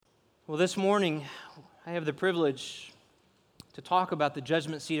Well, this morning, I have the privilege to talk about the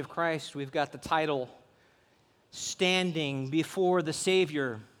judgment seat of Christ. We've got the title, Standing Before the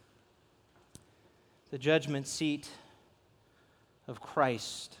Savior, the judgment seat of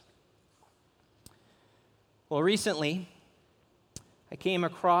Christ. Well, recently, I came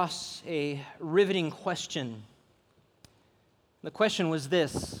across a riveting question. The question was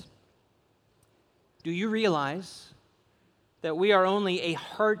this: do you realize that we are only a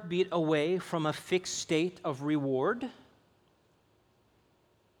heartbeat away from a fixed state of reward?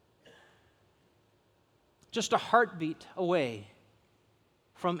 Just a heartbeat away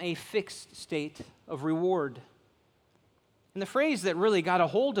from a fixed state of reward. And the phrase that really got a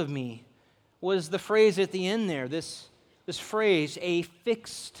hold of me was the phrase at the end there, this phrase, a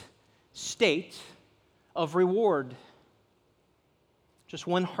fixed state of reward. Just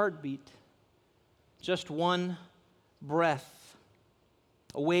one heartbeat, just one breath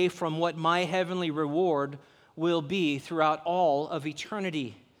away from what my heavenly reward will be throughout all of eternity.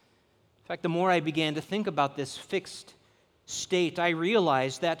 In fact, the more I began to think about this fixed state, I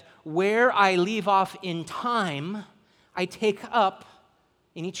realized that where I leave off in time, I take up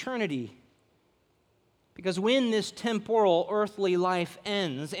in eternity. Because when this temporal earthly life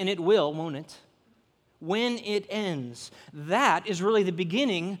ends, and it will, won't it? When it ends, that is really the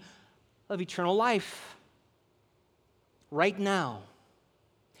beginning of eternal life. Right now,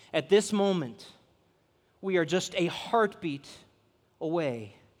 at this moment, we are just a heartbeat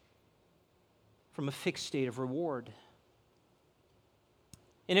away from a fixed state of reward.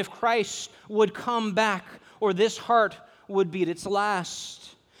 And if Christ would come back, or this heart would beat its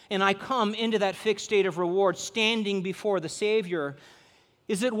last, and I come into that fixed state of reward, standing before the Savior,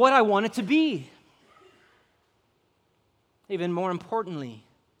 is it what I want it to be? Even more importantly,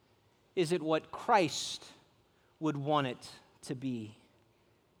 is it what Christ would want it to be?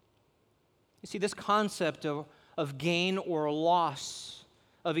 You see, this concept of gain or loss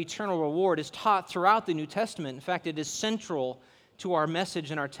of eternal reward is taught throughout the New Testament. In fact, it is central to our message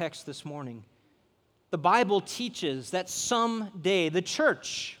in our text this morning. The Bible teaches that someday the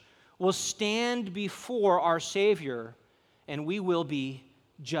church will stand before our Savior and we will be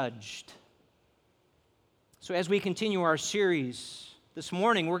judged. So as we continue our series this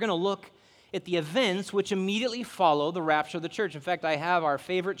morning, we're going to look at the events which immediately follow the rapture of the church. In fact, I have our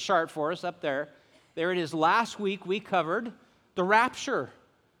favorite chart for us up there. There it is. Last week we covered the rapture,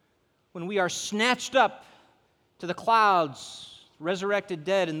 when we are snatched up to the clouds, resurrected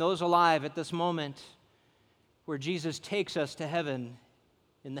dead and those alive at this moment, where Jesus takes us to heaven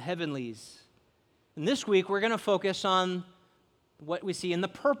in the heavenlies. And this week we're going to focus on what we see in the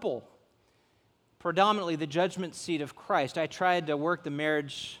purple, predominantly the judgment seat of Christ. I tried to work the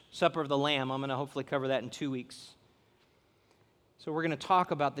marriage supper of the Lamb. I'm going to hopefully cover that in 2 weeks. So we're going to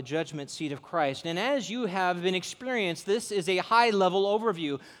talk about the judgment seat of Christ. And as you have been experienced, this is a high-level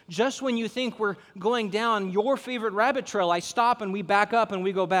overview. Just when you think we're going down your favorite rabbit trail, I stop and we back up and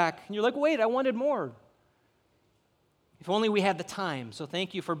we go back. And you're like, wait, I wanted more. If only we had the time. So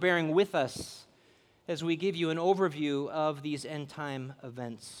thank you for bearing with us as we give you an overview of these end-time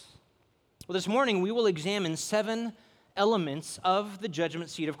events. Well, this morning we will examine 7 elements of the judgment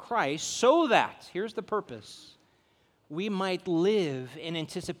seat of Christ so that, here's the purpose, we might live in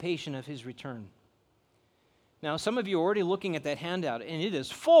anticipation of His return. Now, some of you are already looking at that handout, and it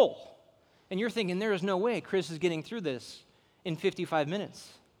is full. And you're thinking, there is no way Chris is getting through this in 55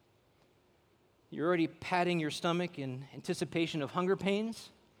 minutes. You're already patting your stomach in anticipation of hunger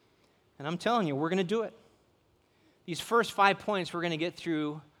pains. And I'm telling you, we're going to do it. These first 5 points we're going to get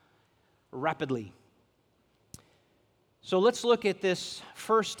through rapidly. So let's look at this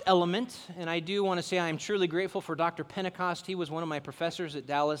first element, and I do want to say I am truly grateful for Dr. Pentecost. He was one of my professors at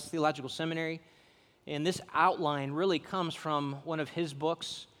Dallas Theological Seminary, and this outline really comes from one of his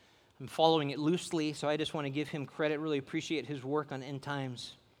books. I'm following it loosely, so I just want to give him credit, really appreciate his work on end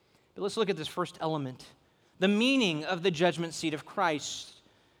times. But let's look at this first element, the meaning of the judgment seat of Christ.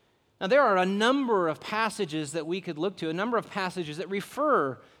 Now, there are a number of passages that we could look to, a number of passages that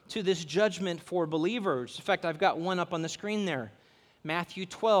refer to this judgment for believers. In fact, I've got one up on the screen there. Matthew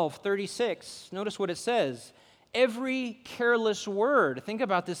 12:36. Notice what it says. Every careless word, think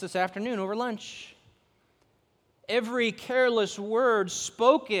about this afternoon over lunch. Every careless word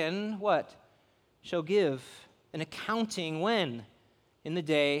spoken, what? Shall give an accounting when? In the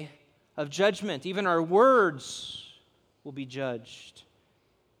day of judgment. Even our words will be judged.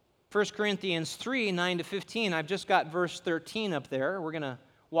 1 Corinthians 3:9-15. I've just got verse 13 up there. We're going to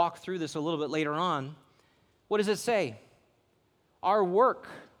walk through this a little bit later on. What does it say? Our work,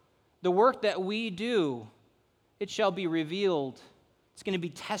 the work that we do, it shall be revealed It's going to be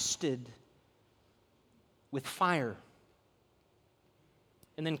tested with fire.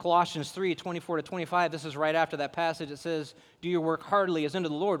 And then Colossians 3:24-25, this is right after that passage. It says, do your work heartily as unto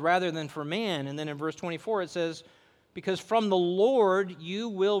the Lord rather than for man. And then in verse 24 it says, because from the Lord you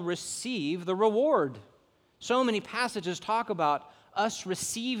will receive the reward. So many passages talk about us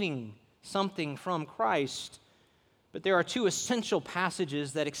receiving something from Christ. But there are two essential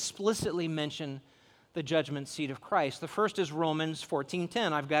passages that explicitly mention the judgment seat of Christ. The first is Romans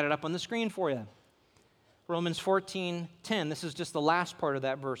 14:10. I've got it up on the screen for you. Romans 14:10. This is just the last part of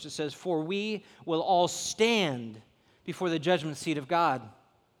that verse. It says, for we will all stand before the judgment seat of God.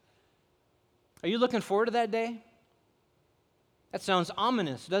 Are you looking forward to that day? That sounds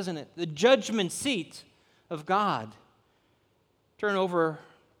ominous, doesn't it? The judgment seat of God. Turn over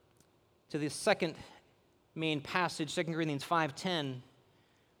to the second main passage, 2 Corinthians 5:10,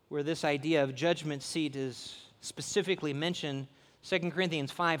 where this idea of judgment seat is specifically mentioned. 2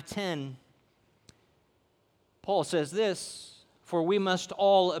 Corinthians 5:10, Paul says this, for we must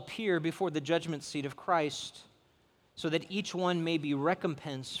all appear before the judgment seat of Christ, so that each one may be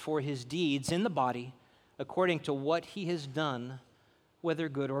recompensed for his deeds in the body according to what he has done, whether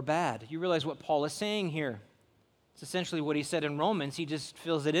good or bad. You realize what Paul is saying here? It's essentially what he said in Romans. He just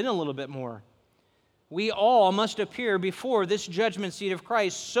fills it in a little bit more. We all must appear before this judgment seat of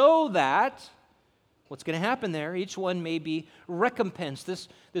Christ so that, what's going to happen there? Each one may be recompensed.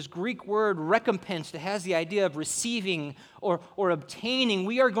 This Greek word recompensed, it has the idea of receiving or obtaining.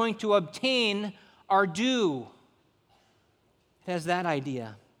 We are going to obtain our due. It has that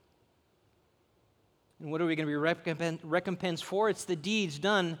idea. And what are we going to be recompensed for? It's the deeds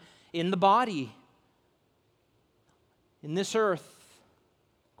done in the body, in this earth,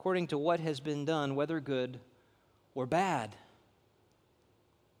 according to what has been done, whether good or bad.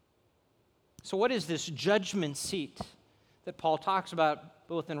 So what is this judgment seat that Paul talks about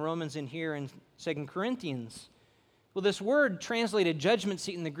both in Romans and here in 2 Corinthians? Well, this word translated judgment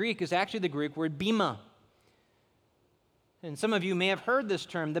seat in the Greek is actually the Greek word bema. And some of you may have heard this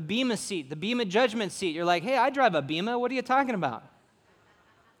term, the bema seat, the bema judgment seat. You're like, hey, I drive a bema. What are you talking about?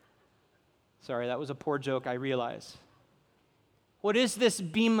 Sorry, that was a poor joke, I realize. What is this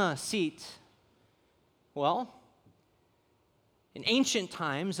bema seat? Well, in ancient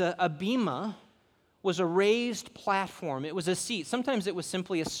times, a bema was a raised platform. It was a seat. Sometimes it was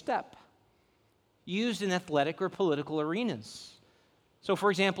simply a step used in athletic or political arenas. So,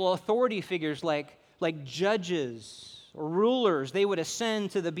 for example, authority figures like judges or rulers, they would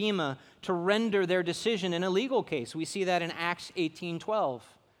ascend to the bema to render their decision in a legal case. We see that in Acts 18:12.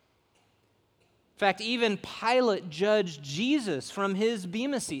 In fact, even Pilate judged Jesus from his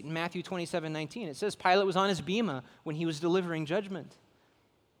bema seat in Matthew 27:19. It says Pilate was on his bema when he was delivering judgment.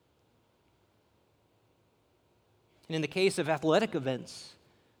 And in the case of athletic events,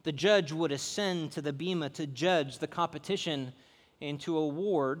 the judge would ascend to the bema to judge the competition and to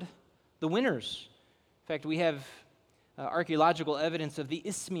award the winners. In fact, we have archaeological evidence of the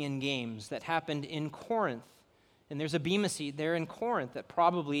Isthmian Games that happened in Corinth. And there's a bema seat there in Corinth that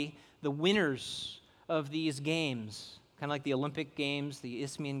probably the winners of these games, kind of like the Olympic Games, the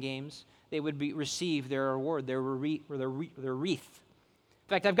Isthmian Games, they would receive their award, their wreath. In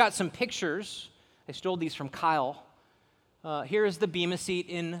fact, I've got some pictures. I stole these from Kyle. Here is the bema seat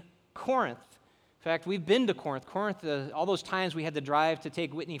in Corinth. In fact, we've been to Corinth. Corinth, all those times we had to drive to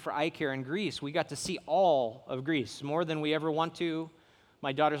take Whitney for eye care in Greece, we got to see all of Greece, more than we ever want to.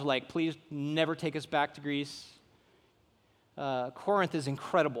 My daughter's like, please never take us back to Greece. Corinth is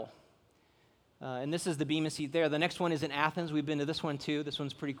incredible. And this is the bema seat there. The next one is in Athens. We've been to this one too. This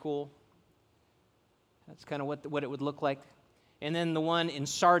one's pretty cool. That's kind of what it would look like. And then the one in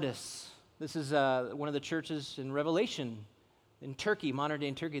Sardis. This is one of the churches in Revelation in Turkey, modern day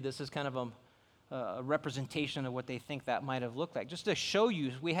in Turkey. This is kind of a representation of what they think that might have looked like. Just to show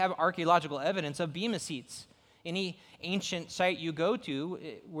you, we have archaeological evidence of bema seats. Any ancient site you go to,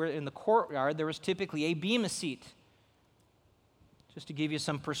 where in the courtyard, there was typically a bema seat. Just to give you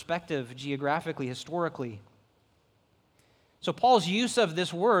some perspective geographically, historically. So Paul's use of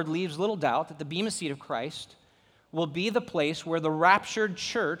this word leaves little doubt that the bema seat of Christ will be the place where the raptured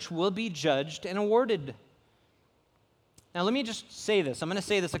church will be judged and awarded. Now let me just say this. I'm going to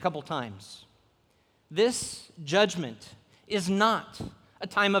say this a couple times. This judgment is not a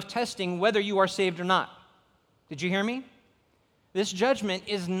time of testing whether you are saved or not. Did you hear me? This judgment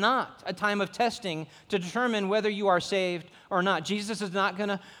is not a time of testing to determine whether you are saved or not. Jesus is not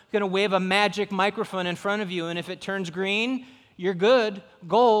going to wave a magic microphone in front of you, and if it turns green, you're good,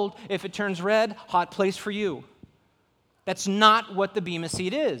 gold. If it turns red, hot place for you. That's not what the bema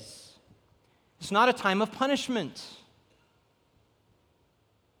seat is. It's not a time of punishment.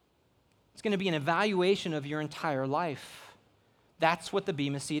 It's going to be an evaluation of your entire life. That's what the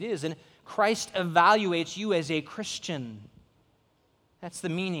Bema Seat is. And Christ evaluates you as a Christian. That's the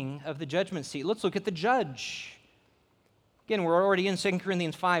meaning of the judgment seat. Let's look at the judge. Again, we're already in 2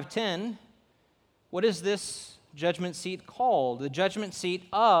 Corinthians 5:10. What is this judgment seat called? The judgment seat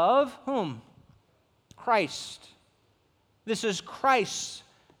of whom? Christ. This is Christ's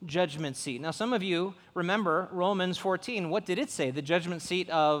judgment seat. Now, some of you remember Romans 14. What did it say? The judgment seat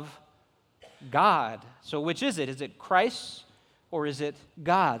of God. So which is it? Is it Christ's or is it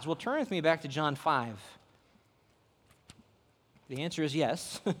God's? Well, turn with me back to John 5. The answer is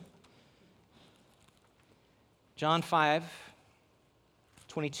yes. John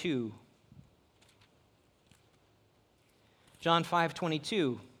 5:22. John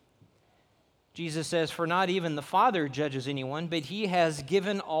 5:22. Jesus says, "For not even the Father judges anyone, but he has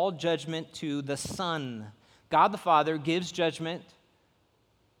given all judgment to the Son." God the Father gives judgment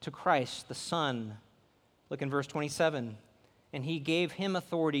to Christ, the Son. Look in verse 27. "And he gave him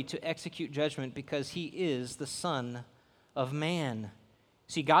authority to execute judgment because he is the Son of Man."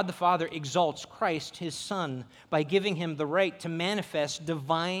 See, God the Father exalts Christ, his Son, by giving him the right to manifest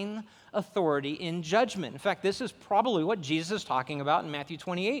divine authority in judgment. In fact, this is probably what Jesus is talking about in Matthew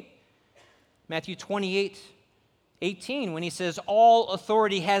 28. Matthew 28:18, when he says, "All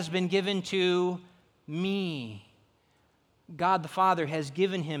authority has been given to me." God the Father has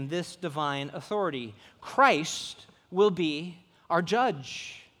given him this divine authority. Christ will be our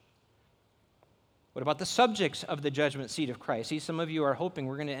judge. What about the subjects of the judgment seat of Christ? See, some of you are hoping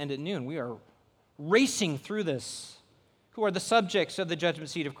we're going to end at noon. We are racing through this. Who are the subjects of the judgment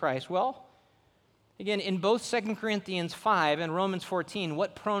seat of Christ? Well, again, in both 2 Corinthians 5 and Romans 14,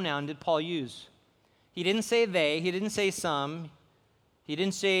 what pronoun did Paul use? He didn't say they, he didn't say some, he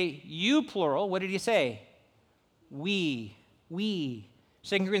didn't say you, plural. What did he say? We.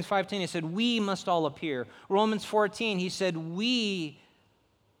 2 Corinthians 5:10, he said, "We must all appear." Romans 14, he said, "We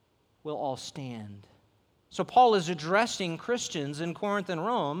will all stand." So Paul is addressing Christians in Corinth and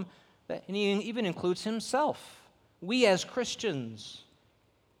Rome, and he even includes himself. We as Christians,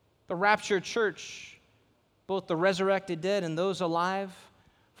 the raptured church, both the resurrected dead and those alive,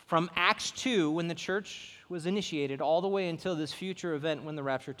 from Acts 2, when the church was initiated, all the way until this future event when the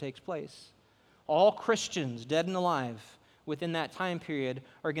rapture takes place. All Christians, dead and alive, within that time period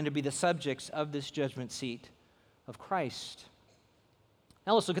are going to be the subjects of this judgment seat of Christ.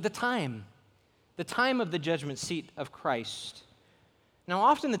 Now let's look at the time of the judgment seat of Christ. Now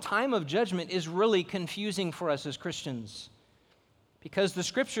often the time of judgment is really confusing for us as Christians because the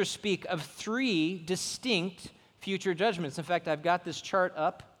scriptures speak of 3 distinct future judgments. In fact, I've got this chart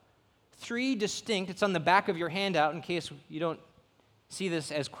up. 3 distinct, it's on the back of your handout in case you don't see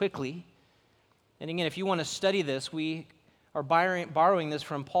this as quickly. And again, if you want to study this, we are borrowing this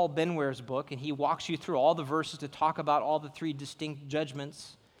from Paul Benware's book, and he walks you through all the verses to talk about all the 3 distinct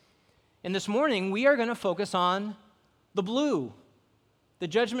judgments. And this morning, we are going to focus on the blue, the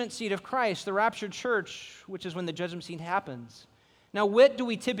judgment seat of Christ, the raptured church, which is when the judgment seat happens. Now, what do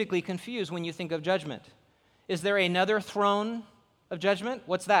we typically confuse when you think of judgment? Is there another throne of judgment?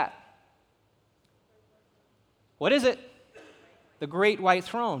 What's that? What is it? The Great White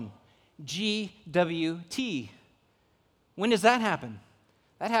Throne, GWT. When does that happen?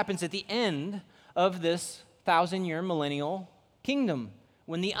 That happens at the end of this 1,000-year millennial kingdom,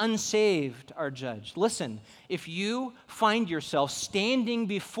 when the unsaved are judged. Listen, if you find yourself standing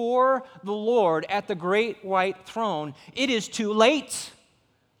before the Lord at the Great White Throne, it is too late.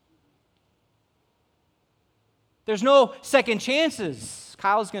 There's no second chances.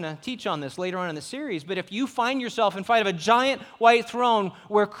 Kyle's going to teach on this later on in the series, but if you find yourself in front of a giant white throne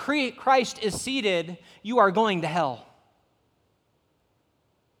where Christ is seated, you are going to hell.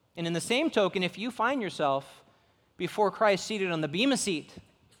 And in the same token, if you find yourself before Christ seated on the Bema seat,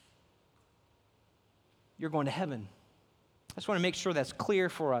 you're going to heaven. I just want to make sure that's clear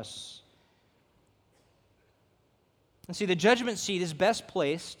for us. And see, the judgment seat is best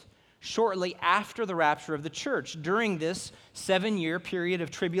placed shortly after the rapture of the church, during this 7-year period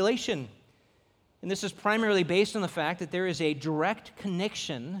of tribulation. And this is primarily based on the fact that there is a direct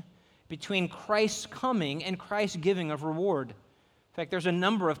connection between Christ's coming and Christ's giving of reward. In fact, there's a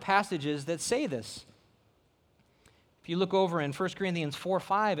number of passages that say this. If you look over in 1 Corinthians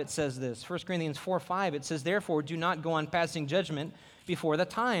 4:5, it says this. 1 Corinthians 4:5, it says, "Therefore, do not go on passing judgment before the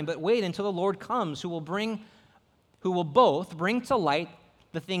time, but wait until the Lord comes, who will both bring to light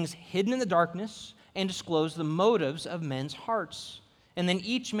the things hidden in the darkness and disclose the motives of men's hearts. And then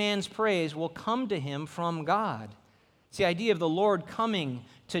each man's praise will come to him from God." It's the idea of the Lord coming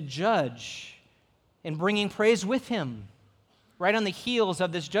to judge and bringing praise with him. Right on the heels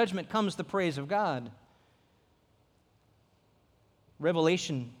of this judgment comes the praise of God.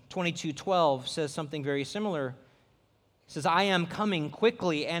 Revelation 22:12 says something very similar. It says, I am coming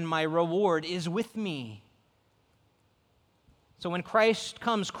quickly, and my reward is with me. So when Christ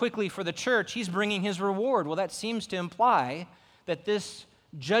comes quickly for the church, he's bringing his reward. Well, that seems to imply that this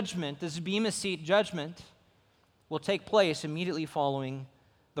judgment, this Bema Seat judgment, will take place immediately following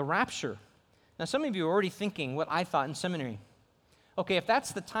the rapture. Now, some of you are already thinking what I thought in seminary. Okay, if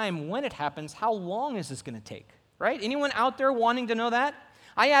that's the time when it happens, how long is this going to take? Right? Anyone out there wanting to know that?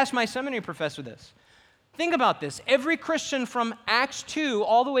 I asked my seminary professor this. Think about this. Every Christian from Acts 2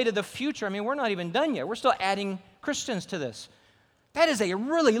 all the way to the future, I mean, we're not even done yet. We're still adding Christians to this. That is a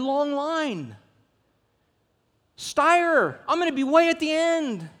really long line. Steyer, I'm going to be way at the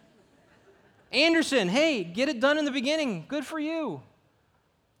end. Anderson, hey, get it done in the beginning. Good for you.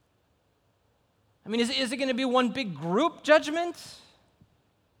 I mean, is it going to be one big group judgment?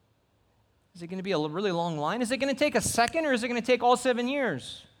 Is it going to be a really long line? Is it going to take a second, or is it going to take all 7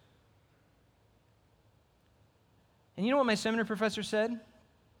 years? And you know what my seminary professor said?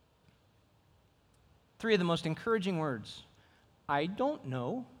 3 of the most encouraging words. I don't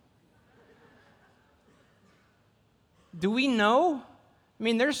know. Do we know? I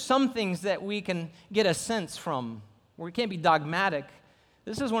mean, there's some things that we can get a sense from where we can't be dogmatic.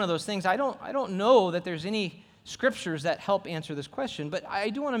 This is one of those things. I don't know that there's any scriptures that help answer this question, but I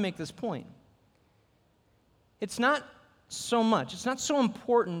do want to make this point. It's not so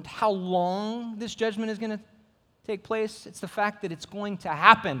important how long this judgment is going to take place. It's the fact that it's going to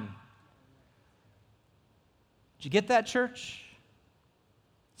happen. Did you get that, church?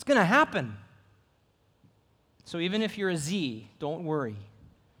 It's going to happen. So even if you're a Z, don't worry.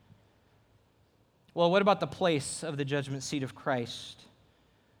 Well, what about the place of the judgment seat of Christ?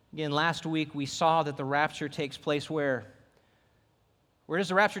 Again, last week we saw that the rapture takes place where? Where does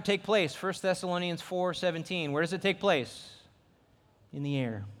the rapture take place? 1 Thessalonians 4:17. Where does it take place? In the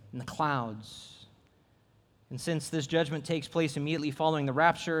air, in the clouds. And since this judgment takes place immediately following the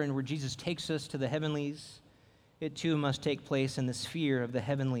rapture and where Jesus takes us to the heavenlies, it too must take place in the sphere of the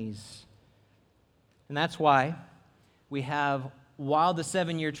heavenlies. And that's why we have, while the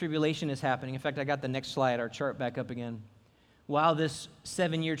 7-year tribulation is happening, in fact, I got the next slide, our chart back up again. While this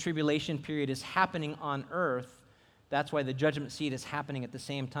 7-year tribulation period is happening on earth, that's why the judgment seat is happening at the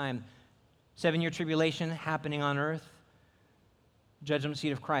same time. 7-year tribulation happening on earth, judgment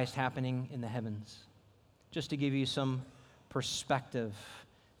seat of Christ happening in the heavens. Just to give you some perspective.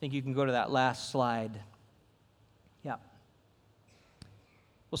 I think you can go to that last slide. Yeah.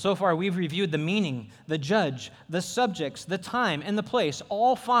 Well, so far we've reviewed the meaning, the judge, the subjects, the time, and the place,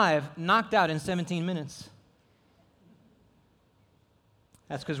 all 5 knocked out in 17 minutes.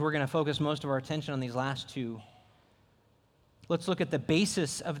 That's because we're going to focus most of our attention on these last 2. Let's look at the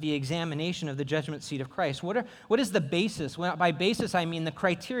basis of the examination of the judgment seat of Christ. What is the basis? Well, by basis, I mean the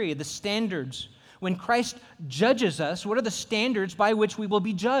criteria, the standards. When Christ judges us, what are the standards by which we will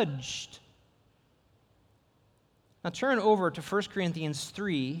be judged? Now turn over to 1 Corinthians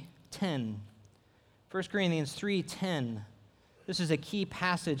 3:10. 1 Corinthians 3:10. This is a key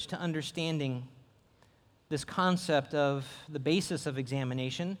passage to understanding this concept of the basis of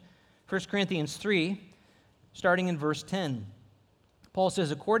examination. 1 Corinthians 3, starting in verse 10. Paul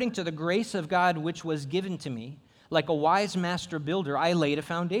says, according to the grace of God which was given to me, like a wise master builder, I laid a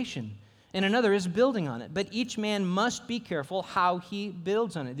foundation, and another is building on it. But each man must be careful how he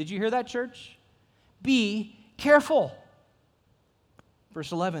builds on it. Did you hear that, church? Be careful.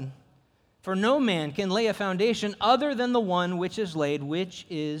 Verse 11. For no man can lay a foundation other than the one which is laid, which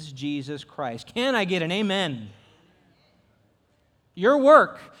is Jesus Christ. Can I get an amen? Your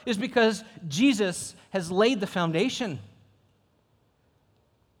work is because Jesus has laid the foundation.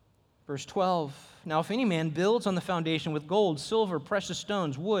 Verse 12, now if any man builds on the foundation with gold, silver, precious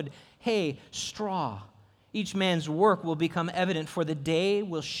stones, wood, hay, straw, each man's work will become evident, for the day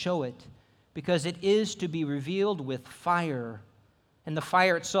will show it, because it is to be revealed with fire, and the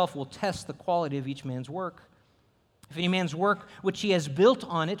fire itself will test the quality of each man's work. If any man's work which he has built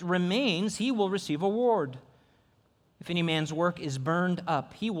on it remains, he will receive a reward. If any man's work is burned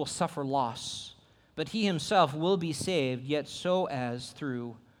up, he will suffer loss, but he himself will be saved, yet so as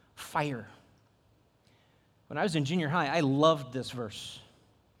through fire. When I was in junior high, I loved this verse.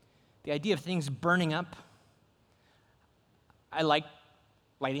 The idea of things burning up. I like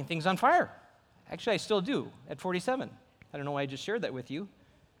lighting things on fire. Actually, I still do at 47. I don't know why I just shared that with you.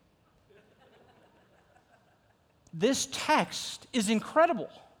 This text is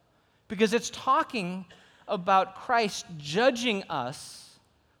incredible because it's talking about Christ judging us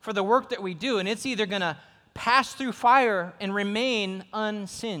for the work that we do, and it's either going to pass through fire and remain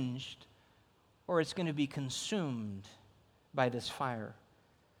unsinged, or it's going to be consumed by this fire.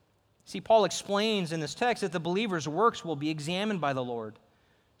 See, Paul explains in this text that the believer's works will be examined by the Lord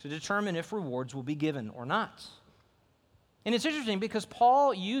to determine if rewards will be given or not. And it's interesting because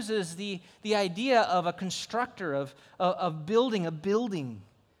Paul uses the idea of a constructor, of building a building.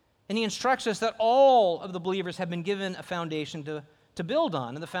 And he instructs us that all of the believers have been given a foundation to build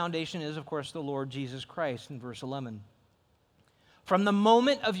on. And the foundation is, of course, the Lord Jesus Christ in verse 11. From the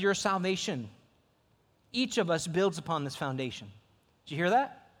moment of your salvation, each of us builds upon this foundation. Did you hear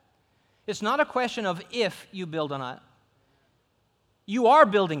that? It's not a question of if you build on it. You are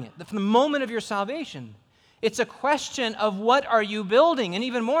building it from the moment of your salvation. It's a question of what are you building, and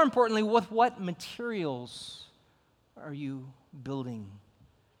even more importantly, with what materials are you building?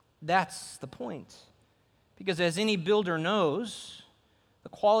 That's the point. Because as any builder knows, the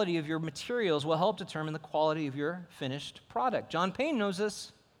quality of your materials will help determine the quality of your finished product. John Payne knows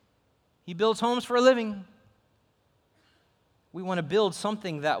this. He builds homes for a living. We want to build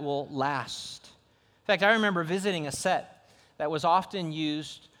something that will last. In fact, I remember visiting a set that was often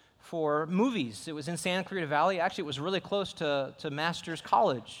used for movies. It was in Santa Clarita Valley. Actually, it was really close to Masters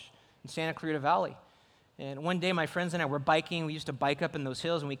College in Santa Clarita Valley. And one day, my friends and I were biking. We used to bike up in those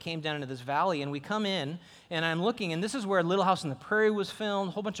hills, and we came down into this valley, and we come in, and I'm looking, and this is where Little House on the Prairie was filmed.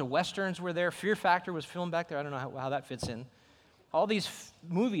 A whole bunch of Westerns were there. Fear Factor was filmed back there. I don't know how that fits in. All these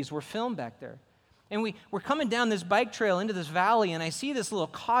movies were filmed back there. And we're coming down this bike trail into this valley, and I see this little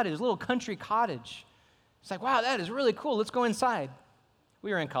cottage, little country cottage. It's like, wow, that is really cool. Let's go inside.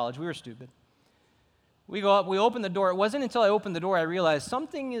 We were in college. We were stupid. We go up. We open the door. It wasn't until I opened the door I realized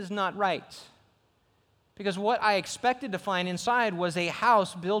something is not right. Because what I expected to find inside was a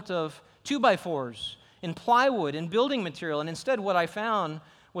house built of 2x4s and plywood and building material. And instead what I found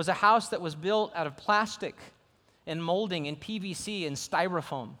was a house that was built out of plastic and molding and PVC and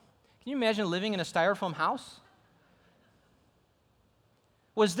styrofoam. Can you imagine living in a styrofoam house?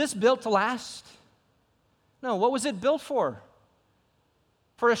 Was this built to last? No. What was it built for?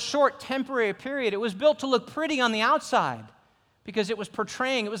 For a short temporary period. It was built to look pretty on the outside because it was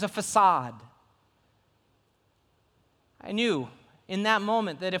portraying, it was a facade. I knew in that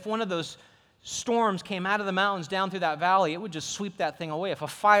moment that if one of those storms came out of the mountains down through that valley, it would just sweep that thing away. If a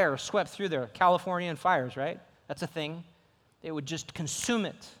fire swept through there, Californian fires, right? That's a thing. It would just consume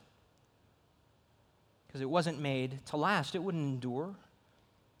it because it wasn't made to last. It wouldn't endure.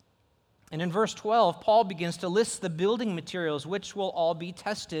 And in verse 12, Paul begins to list the building materials which will all be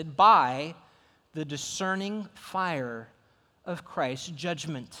tested by the discerning fire of Christ's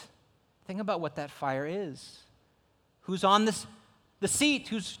judgment. Think about what that fire is. Who's on the seat?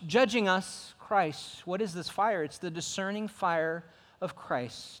 Who's judging us? Christ. What is this fire? It's the discerning fire of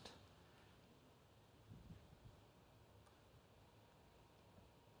Christ.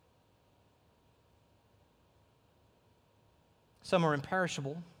 Some are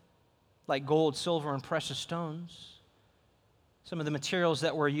imperishable, like gold, silver, and precious stones. Some of the materials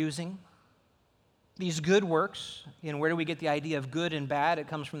that we're using. These good works, and where do we get the idea of good and bad? It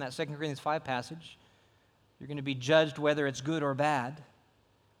comes from that 2 Corinthians 5 passage. You're going to be judged whether it's good or bad.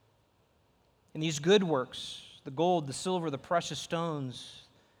 And these good works, the gold, the silver, the precious stones,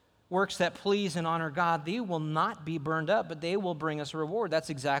 works that please and honor God, they will not be burned up, but they will bring us a reward. That's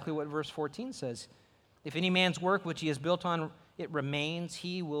exactly what verse 14 says. If any man's work which he has built on it remains,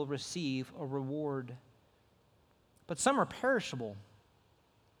 he will receive a reward. But some are perishable,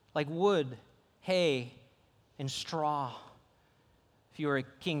 like wood, hay, and straw. If you were a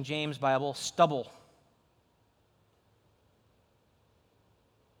King James Bible, stubble.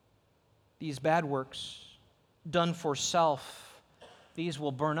 These bad works, done for self, these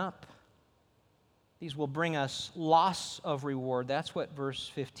will burn up. These will bring us loss of reward. That's what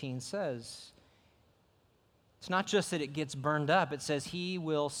verse 15 says. It's not just that it gets burned up. It says he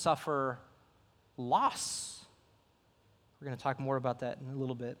will suffer loss. We're going to talk more about that in a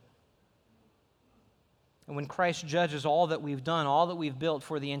little bit. And when Christ judges all that we've done, all that we've built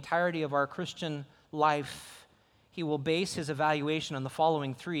for the entirety of our Christian life, he will base his evaluation on the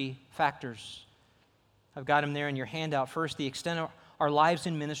following three factors. I've got them there in your handout. First, the extent of our lives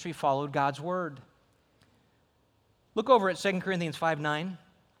in ministry followed God's word. Look over at 2 Corinthians 5:9.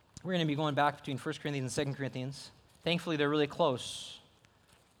 We're going to be going back between 1 Corinthians and 2 Corinthians. Thankfully, they're really close.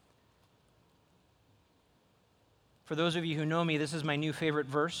 For those of you who know me, this is my new favorite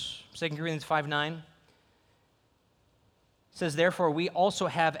verse, 2 Corinthians 5:9. It says, therefore, we also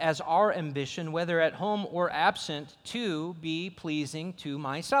have as our ambition, whether at home or absent, to be pleasing to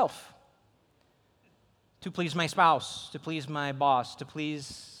myself. To please my spouse, to please my boss, to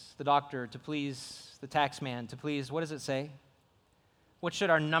please the doctor, to please the tax man, to please, what does it say? What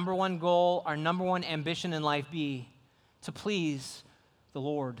should our number one goal, our number one ambition in life be? To please the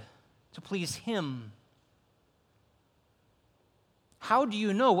Lord, to please Him. How do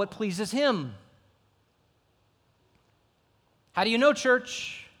you know what pleases Him? How do you know,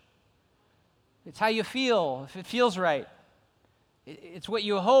 church? It's how you feel, if it feels right. It's what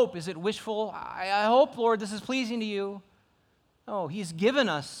you hope. Is it wishful? I hope, Lord, this is pleasing to you. No, He's given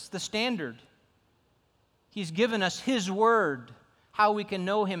us the standard. He's given us His word, how we can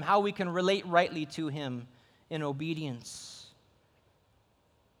know Him, how we can relate rightly to Him in obedience.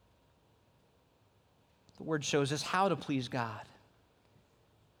 The word shows us how to please God.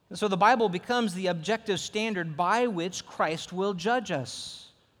 And so the Bible becomes the objective standard by which Christ will judge us.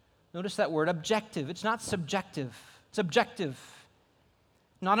 Notice that word, objective. It's not subjective. It's objective.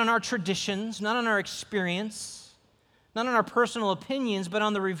 Not on our traditions, not on our experience, not on our personal opinions, but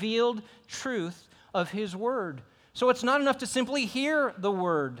on the revealed truth of His word. So it's not enough to simply hear the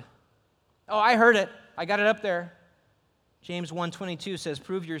word. Oh, I heard it. I got it up there. James 1:22 says,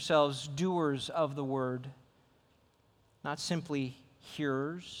 "Prove yourselves doers of the word, not simply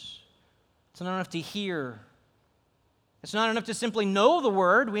hearers." It's not enough to hear. It's not enough to simply know the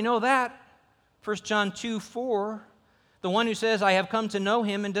word. We know that. 1 John 2:4, the one who says, "I have come to know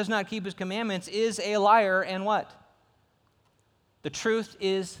Him," and does not keep His commandments is a liar, and what? The truth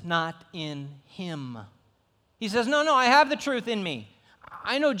is not in him. He says, no, I have the truth in me.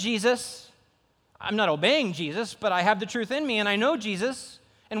 I know Jesus. I'm not obeying Jesus, but I have the truth in me, and I know Jesus.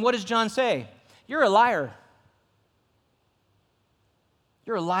 And what does John say? You're a liar.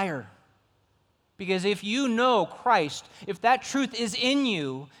 You're a liar. Because if you know Christ, if that truth is in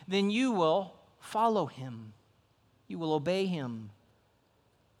you, then you will follow Him. You will obey Him.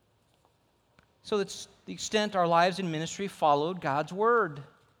 So that's the extent our lives in ministry followed God's word.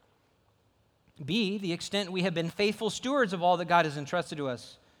 B, the extent we have been faithful stewards of all that God has entrusted to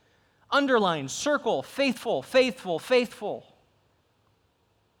us. Underline, circle, faithful, faithful, faithful.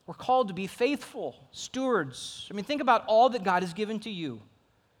 We're called to be faithful stewards. I mean, think about all that God has given to you.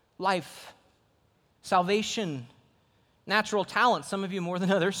 Life, salvation, natural talent, some of you more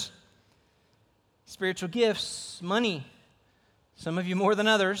than others. Spiritual gifts, money, some of you more than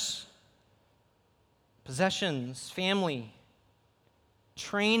others. Possessions, family,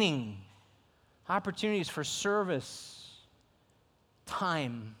 training, opportunities for service,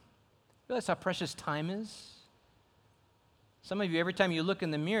 time. Realize how precious time is? Some of you, every time you look in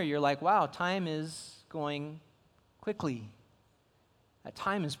the mirror, you're like, wow, time is going quickly. That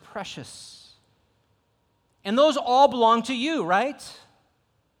time is precious. And those all belong to you, right?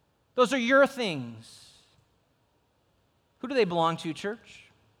 Those are your things. Who do they belong to, church?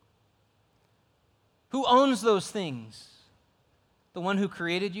 Who owns those things? The one who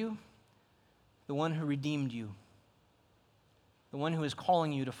created you, the one who redeemed you, the one who is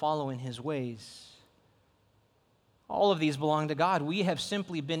calling you to follow in His ways. All of these belong to God. We have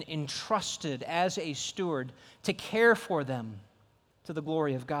simply been entrusted as a steward to care for them to the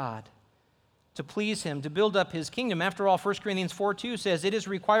glory of God, to please Him, to build up His kingdom. After all, 1 Corinthians 4:2 says, "It is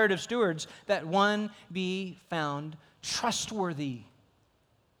required of stewards that one be found trustworthy."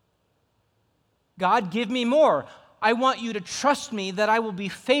 God, give me more. I want you to trust me that I will be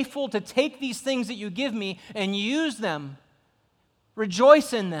faithful to take these things that you give me and use them,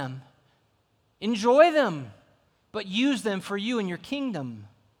 rejoice in them, enjoy them, but use them for you and your kingdom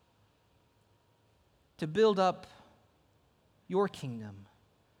to build up your kingdom.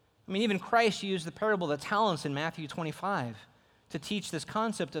 I mean, even Christ used the parable of the talents in Matthew 25 to teach this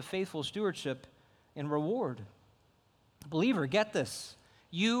concept of faithful stewardship and reward. Believer, get this.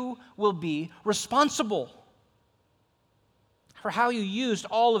 You will be responsible for how you used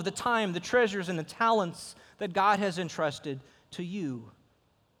all of the time, the treasures, and the talents that God has entrusted to you.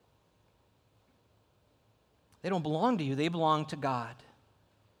 They don't belong to you, they belong to God.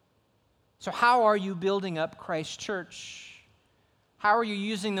 So how are you building up Christ's church? How are you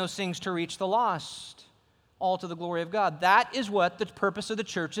using those things to reach the lost? All to the glory of God. That is what the purpose of the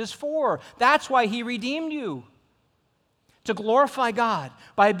church is for. That's why He redeemed you. To glorify God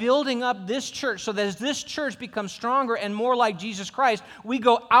by building up this church so that as this church becomes stronger and more like Jesus Christ, we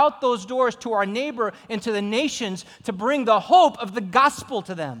go out those doors to our neighbor and to the nations to bring the hope of the gospel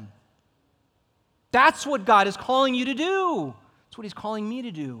to them. That's what God is calling you to do. That's what He's calling me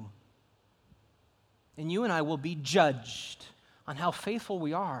to do. And you and I will be judged on how faithful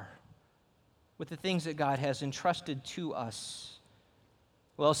we are with the things that God has entrusted to us.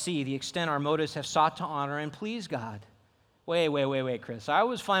 Well, see, the extent our motives have sought to honor and please God. Wait, Chris. I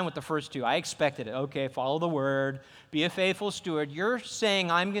was fine with the first two. I expected it. Okay, follow the word, be a faithful steward. You're saying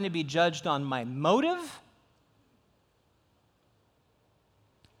I'm going to be judged on my motive?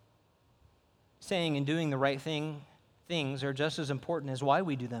 Saying and doing the right things are just as important as why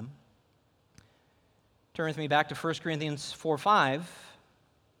we do them. Turn with me back to 1 Corinthians 4:5.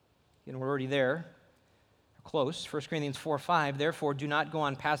 We're already there. Close. 1 Corinthians 4:5. Therefore, do not go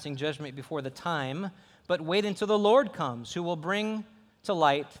on passing judgment before the time, but wait until the Lord comes, who will bring to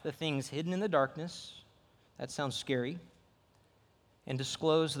light the things hidden in the darkness. That sounds scary. And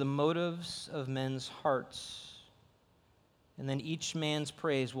disclose the motives of men's hearts. And then each man's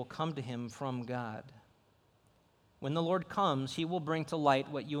praise will come to him from God. When the Lord comes, he will bring to light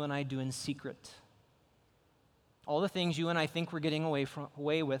what you and I do in secret. All the things you and I think we're getting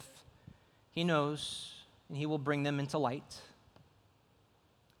away with, he knows, and he will bring them into light.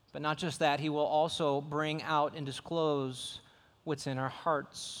 But not just that, he will also bring out and disclose what's in our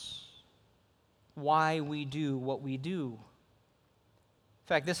hearts, why we do what we do. In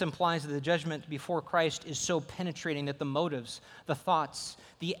fact, this implies that the judgment before Christ is so penetrating that the motives, the thoughts,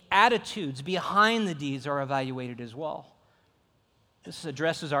 the attitudes behind the deeds are evaluated as well. This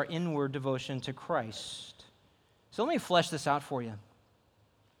addresses our inward devotion to Christ. So let me flesh this out for you.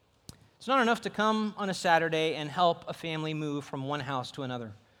 It's not enough to come on a Saturday and help a family move from one house to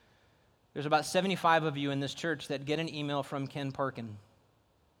another. There's about 75 of you in this church that get an email from Ken Parkin.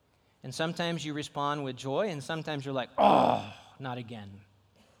 And sometimes you respond with joy, and sometimes you're like, oh, not again.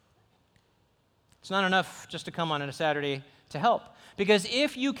 It's not enough just to come on a Saturday to help. Because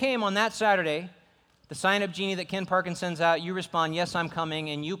if you came on that Saturday, the sign-up genie that Ken Parkin sends out, you respond, yes, I'm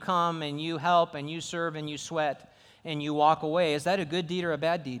coming, and you come, and you help, and you serve, and you sweat, and you walk away. Is that a good deed or a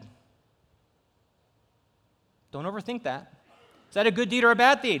bad deed? Don't overthink that. Is that a good deed or a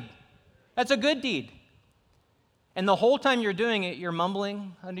bad deed? That's a good deed. And the whole time you're doing it, you're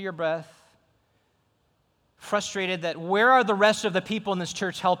mumbling under your breath, frustrated that where are the rest of the people in this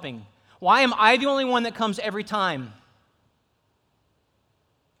church helping? Why am I the only one that comes every time?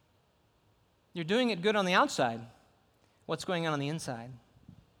 You're doing it good on the outside. What's going on the inside?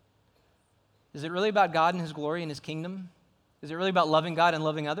 Is it really about God and his glory and his kingdom? Is it really about loving God and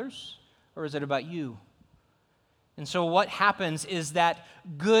loving others? Or is it about you? And so what happens is that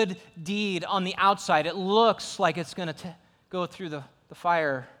good deed on the outside, it looks like it's going to go through the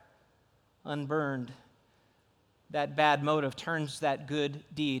fire unburned. That bad motive turns that good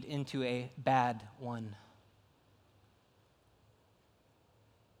deed into a bad one.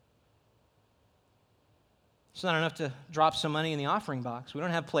 It's not enough to drop some money in the offering box. We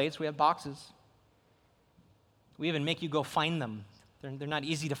don't have plates, we have boxes. We even make you go find them. They're not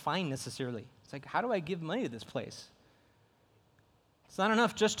easy to find necessarily. It's like, how do I give money to this place? It's not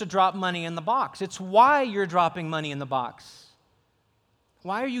enough just to drop money in the box. It's why you're dropping money in the box.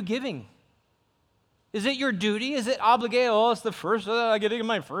 Why are you giving? Is it your duty? Is it obligated? Oh, it's the first, I get to give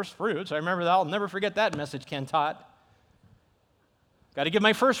my first fruits. I remember that. I'll never forget that message Ken taught. Got to give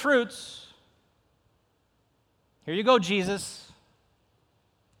my first fruits. Here you go, Jesus.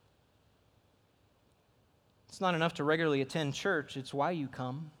 It's not enough to regularly attend church. It's why you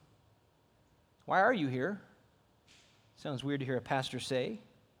come. Why are you here? Sounds weird to hear a pastor say.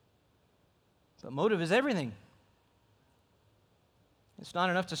 But motive is everything. It's not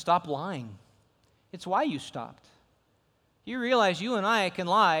enough to stop lying. It's why you stopped. You realize you and I can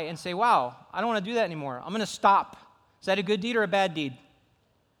lie and say, wow, I don't want to do that anymore. I'm going to stop. Is that a good deed or a bad deed?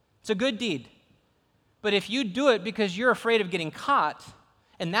 It's a good deed. But if you do it because you're afraid of getting caught,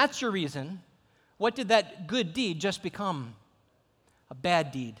 and that's your reason, what did that good deed just become? A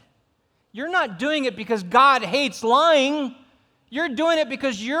bad deed. You're not doing it because God hates lying. You're doing it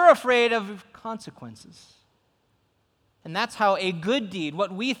because you're afraid of consequences. And that's how a good deed,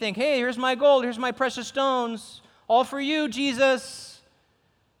 what we think, hey, here's my gold, here's my precious stones, all for you, Jesus.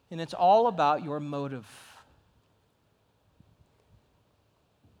 And it's all about your motive.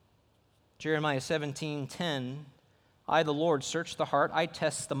 Jeremiah 17:10, I, the Lord, search the heart, I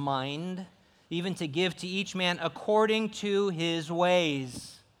test the mind, even to give to each man according to his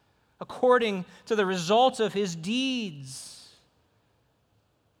ways, according to the results of his deeds.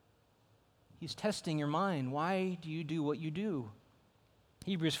 He's testing your mind. Why do you do what you do?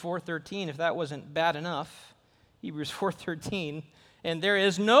 Hebrews 4:13, if that wasn't bad enough, Hebrews 4:13, and there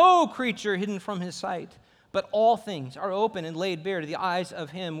is no creature hidden from his sight, but all things are open and laid bare to the eyes of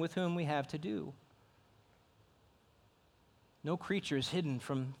him with whom we have to do. No creature is hidden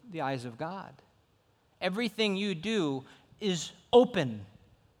from the eyes of God. Everything you do is open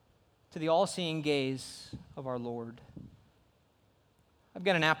to the all-seeing gaze of our Lord. I've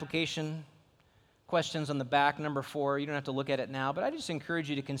got an application questions on the back, number 4. You don't have to look at it now, but I just encourage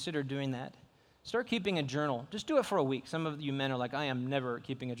you to consider doing that. Start keeping a journal. Just do it for a week. Some of you men are like, I am never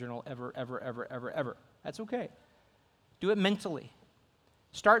keeping a journal ever, ever, ever, ever, ever. That's okay. Do it mentally.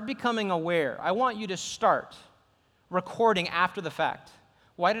 Start becoming aware. I want you to start recording after the fact.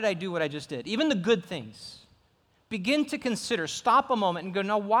 Why did I do what I just did? Even the good things. Begin to consider. Stop a moment and go,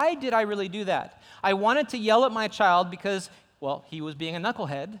 no, why did I really do that? I wanted to yell at my child because, well, he was being a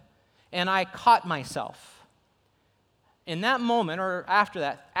knucklehead, and I caught myself. In that moment or after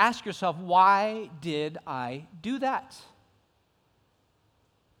that, ask yourself, why did I do that?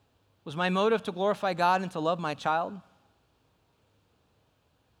 Was my motive to glorify God and to love my child?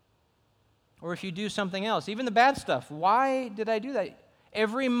 Or if you do something else, even the bad stuff, why did I do that?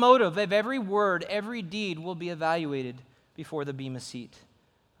 Every motive of every word, every deed will be evaluated before the bema seat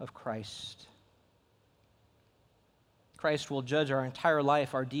of Christ. Christ will judge our entire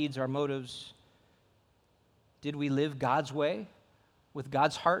life, our deeds, our motives. Did we live God's way, with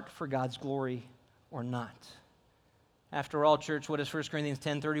God's heart, for God's glory, or not? After all, church, what does 1 Corinthians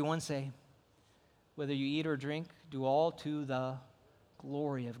 10:31 say? Whether you eat or drink, do all to the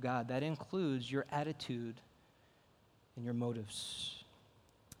glory of God. That includes your attitude and your motives.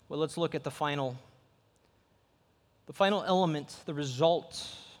 Well, let's look at the final element, the result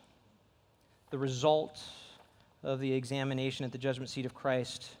of the examination at the judgment seat of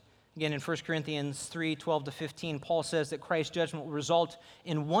Christ. Again, in 1 Corinthians 3:12-15, Paul says that Christ's judgment will result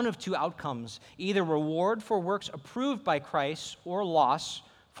in one of two outcomes, either reward for works approved by Christ or loss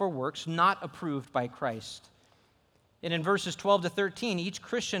for works not approved by Christ. And in verses 12-13, each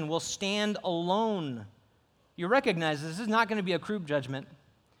Christian will stand alone. You recognize this is not going to be a group judgment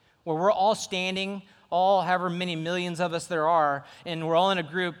where we're all standing, all however many millions of us there are, and we're all in a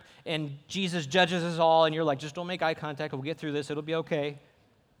group, and Jesus judges us all, and you're like, just don't make eye contact, we'll get through this, it'll be okay.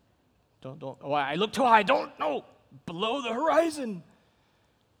 Oh, I look too high, don't, no, below the horizon.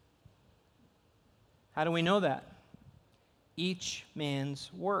 How do we know that? Each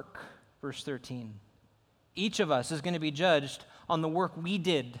man's work, verse 13. Each of us is going to be judged on the work we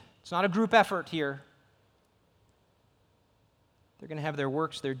did. It's not a group effort here. They're going to have their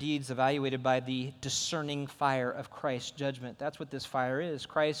works, their deeds evaluated by the discerning fire of Christ's judgment. That's what this fire is.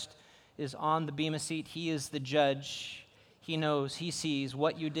 Christ is on the bema seat. He is the judge. He knows, he sees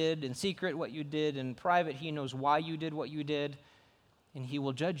what you did in secret, what you did in private. He knows why you did what you did, and he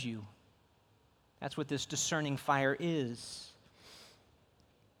will judge you. That's what this discerning fire is.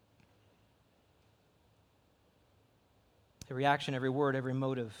 Every action, every word, every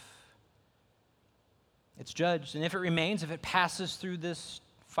motive. It's judged, and if it remains, if it passes through this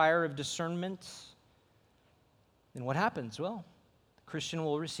fire of discernment, then what happens? Well, the Christian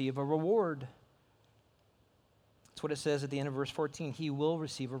will receive a reward. That's what it says at the end of verse 14. He will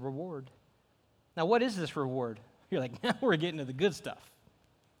receive a reward. Now, what is this reward? You're like, now we're getting to the good stuff.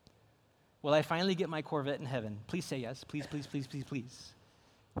 Will I finally get my Corvette in heaven? Please say yes. Please, please, please, please, please.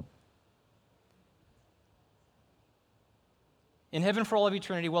 In heaven for all of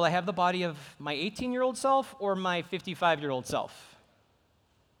eternity, will I have the body of my 18-year-old self or my 55-year-old self?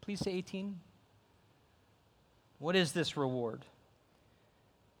 Please say 18. What is this reward?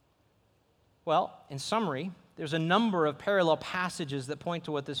 Well, in summary, there's a number of parallel passages that point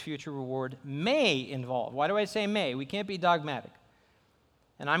to what this future reward may involve. Why do I say may? We can't be dogmatic.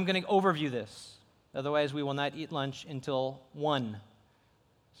 And I'm going to overview this. Otherwise, we will not eat lunch until 1.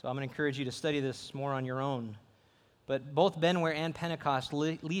 So I'm going to encourage you to study this more on your own. But both Benware and Pentecost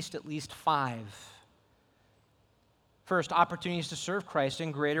list at least 5. First, opportunities to serve Christ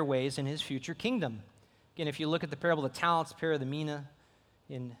in greater ways in his future kingdom. Again, if you look at the parable of the talents, parable of the mina,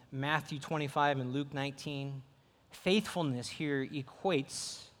 in Matthew 25 and Luke 19, faithfulness here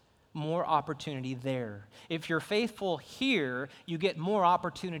equates more opportunity there. If you're faithful here, you get more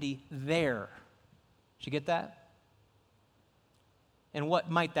opportunity there. Did you get that? And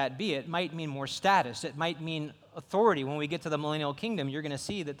what might that be? It might mean more status. It might mean authority. When we get to the millennial kingdom, you're going to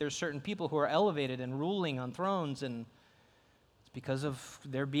see that there's certain people who are elevated and ruling on thrones, and it's because of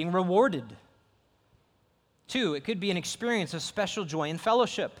they're being rewarded. 2, it could be an experience of special joy and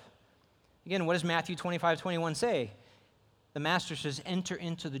fellowship. Again, what does Matthew 25:21 say? The master says, enter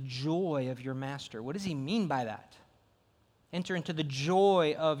into the joy of your master. What does he mean by that? Enter into the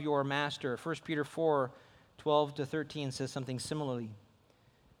joy of your master. 1 Peter 4:12-13 says something similarly.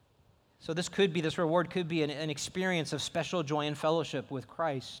 So this reward could be an experience of special joy and fellowship with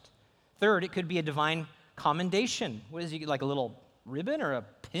Christ. 3rd, it could be a divine commendation. What is he, like a little ribbon or a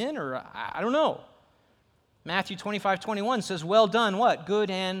pin or I don't know. Matthew 25:21 says, well done, what? Good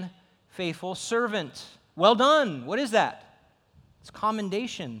and faithful servant. Well done. What is that? It's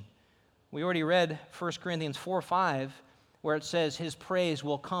commendation. We already read 1 Corinthians 4:5, where it says his praise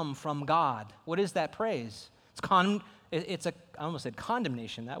will come from God. What is that praise? I almost said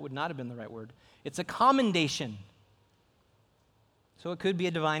condemnation. That would not have been the right word. It's a commendation. So it could be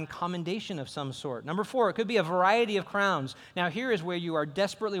a divine commendation of some sort. Number 4, it could be a variety of crowns. Now here is where you are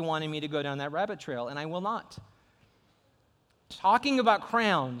desperately wanting me to go down that rabbit trail, and I will not. Talking about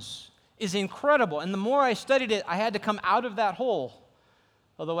crowns is incredible, and the more I studied it, I had to come out of that hole.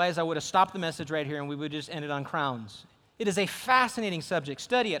 Otherwise, I would have stopped the message right here and we would just end it on crowns. It is a fascinating subject.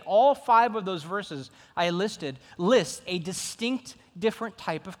 Study it. All 5 of those verses I listed list a distinct, different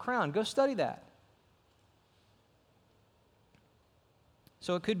type of crown. Go study that.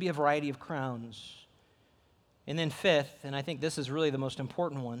 So it could be a variety of crowns. And then 5th, and I think this is really the most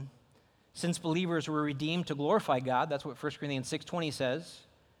important one, since believers were redeemed to glorify God, that's what 1 Corinthians 6:20 says,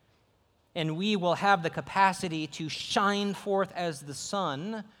 and we will have the capacity to shine forth as the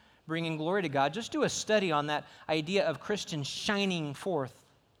sun, bringing glory to God. Just do a study on that idea of Christians shining forth.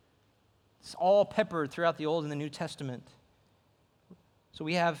 It's all peppered throughout the Old and the New Testament. So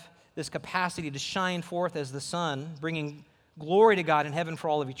we have this capacity to shine forth as the sun, bringing glory to God in heaven for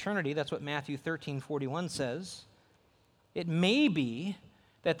all of eternity. That's what Matthew 13:41 says. It may be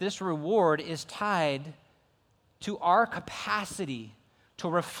that this reward is tied to our capacity to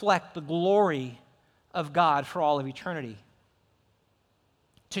reflect the glory of God for all of eternity.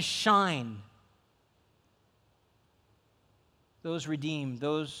 To shine. Those redeemed,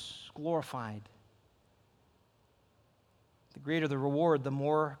 those glorified. The greater the reward, the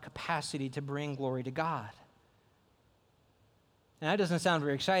more capacity to bring glory to God. Now, that doesn't sound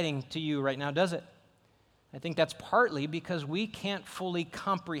very exciting to you right now, does it? I think that's partly because we can't fully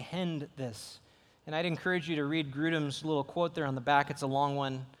comprehend this. And I'd encourage you to read Grudem's little quote there on the back. It's a long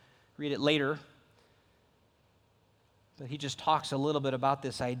one. Read it later. But he just talks a little bit about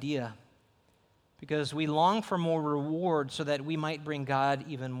this idea. Because we long for more reward so that we might bring God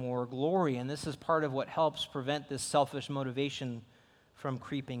even more glory. And this is part of what helps prevent this selfish motivation from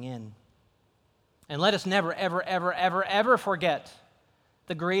creeping in. And let us never, ever, ever, ever, ever forget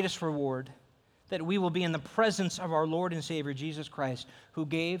the greatest reward, that we will be in the presence of our Lord and Savior, Jesus Christ, who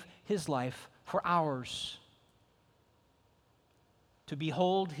gave his life for ours. To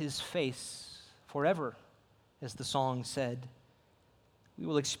behold his face forever, as the song said. We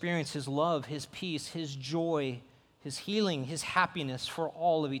will experience his love, his peace, his joy, his healing, his happiness for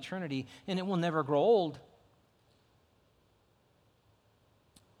all of eternity, and it will never grow old.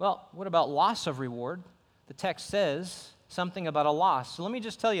 Well, what about loss of reward? The text says something about a loss. So let me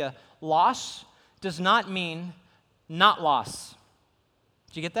just tell you, loss does not mean not loss.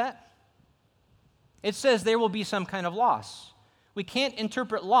 Did you get that? It says there will be some kind of loss. We can't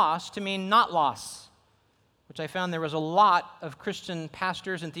interpret loss to mean not loss, which I found there was a lot of Christian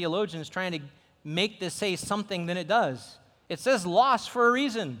pastors and theologians trying to make this say something than it does. It says loss for a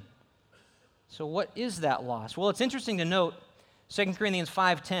reason. So what is that loss? Well, it's interesting to note 2 Corinthians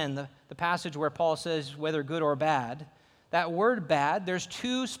 5:10, the passage where Paul says whether good or bad. That word bad, there's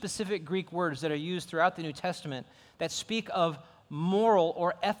 2 specific Greek words that are used throughout the New Testament that speak of moral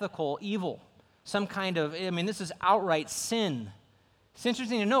or ethical evil. Some kind of, this is outright sin. It's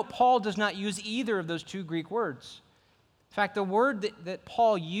interesting to note, Paul does not use either of those 2 Greek words. In fact, the word that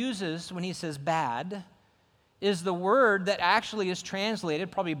Paul uses when he says bad is the word that actually is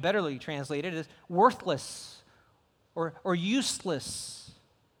translated, probably betterly translated, as worthless or useless.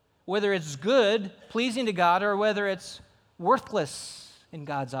 Whether it's good, pleasing to God, or whether it's worthless in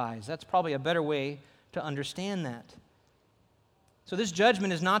God's eyes. That's probably a better way to understand that. So this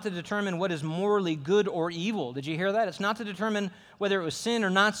judgment is not to determine what is morally good or evil. Did you hear that? It's not to determine whether it was sin or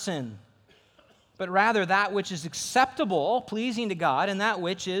not sin, but rather that which is acceptable, pleasing to God, and that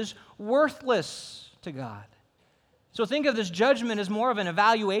which is worthless to God. So think of this judgment as more of an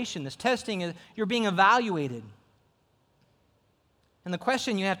evaluation. This testing is you're being evaluated. And the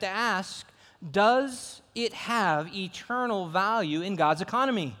question you have to ask, does it have eternal value in God's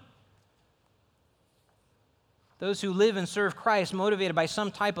economy? Those who live and serve Christ motivated by some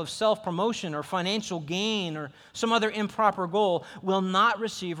type of self-promotion or financial gain or some other improper goal will not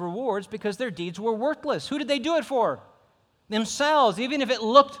receive rewards because their deeds were worthless. Who did they do it for? Themselves, even if it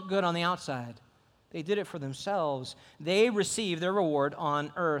looked good on the outside. They did it for themselves. They receive their reward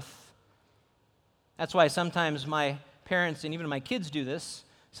on earth. That's why sometimes my parents and even my kids do this.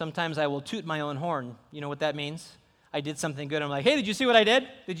 Sometimes I will toot my own horn. You know what that means? I did something good. I'm like, hey, did you see what I did?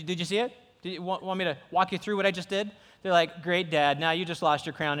 Did you see it? Do you want me to walk you through what I just did? They're like, great, Dad. Now you just lost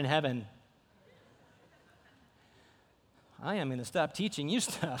your crown in heaven. I am going to stop teaching you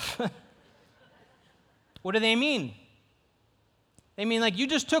stuff. What do they mean? They mean like you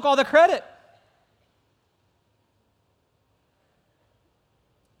just took all the credit.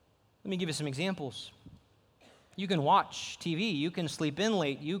 Let me give you some examples. You can watch TV. You can sleep in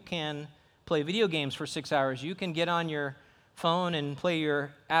late. You can play video games for 6 hours. You can get on your phone and play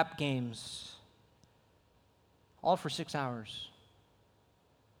your app games. All for 6 hours.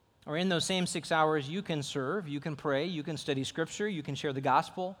 Or in those same 6 hours, you can serve, you can pray, you can study Scripture, you can share the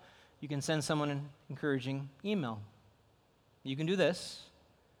gospel, you can send someone an encouraging email. You can do this,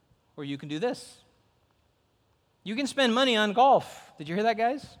 or you can do this. You can spend money on golf. Did you hear that,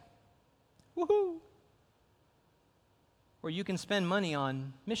 guys? Woohoo! Or you can spend money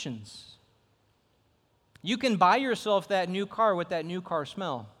on missions. You can buy yourself that new car with that new car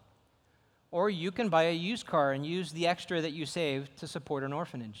smell. Or you can buy a used car and use the extra that you saved to support an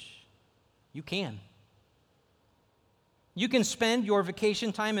orphanage. You can. You can spend your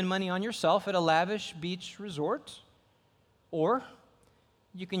vacation time and money on yourself at a lavish beach resort. Or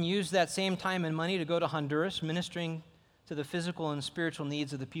you can use that same time and money to go to Honduras, ministering to the physical and spiritual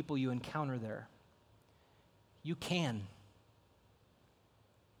needs of the people you encounter there. You can.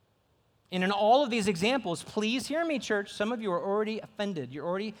 And in all of these examples, please hear me, church. Some of you are already offended. You're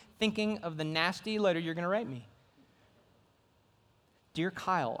already thinking of the nasty letter you're going to write me. Dear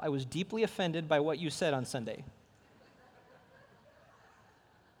Kyle, I was deeply offended by what you said on Sunday.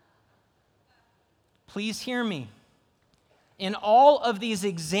 Please hear me. In all of these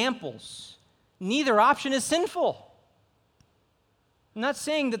examples, neither option is sinful. I'm not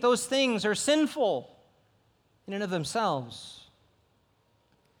saying that those things are sinful in and of themselves.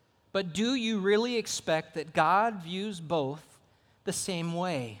 But do you really expect that God views both the same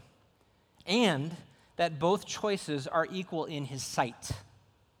way and that both choices are equal in His sight?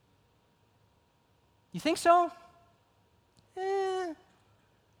 You think so?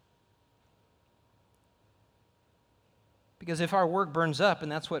 Because if our work burns up,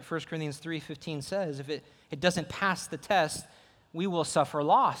 and that's what 1 Corinthians 3:15 says, if it doesn't pass the test, we will suffer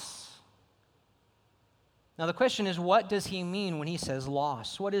loss. Now, the question is, what does he mean when he says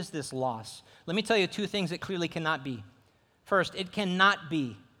loss? What is this loss? Let me tell you two things it clearly cannot be. First, it cannot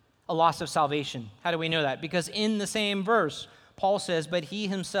be a loss of salvation. How do we know that? Because in the same verse, Paul says, but he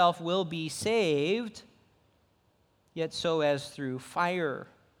himself will be saved, yet so as through fire.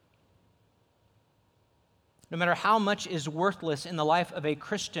 No matter how much is worthless in the life of a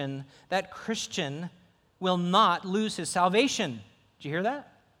Christian, that Christian will not lose his salvation. Did you hear that?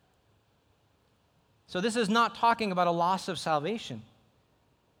 So this is not talking about a loss of salvation. In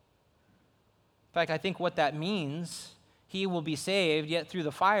fact, I think what that means, he will be saved, yet through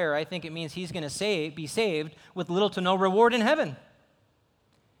the fire, I think it means he's going to be saved with little to no reward in heaven.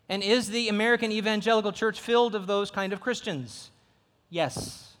 And is the American evangelical church filled of those kind of Christians?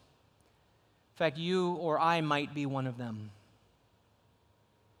 Yes. In fact, you or I might be one of them.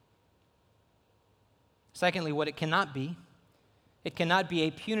 Secondly, what it cannot be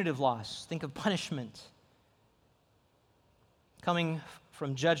a punitive loss. Think of punishment coming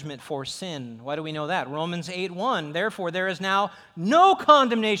from judgment for sin. Why do we know that? Romans 8:1. Therefore, there is now no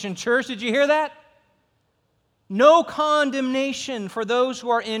condemnation. Church, did you hear that? No condemnation for those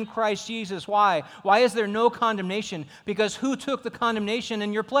who are in Christ Jesus. Why? Why is there no condemnation? Because who took the condemnation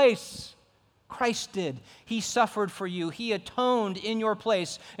in your place? Christ did. He suffered for you. He atoned in your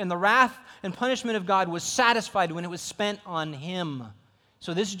place. And the wrath and punishment of God was satisfied when it was spent on Him.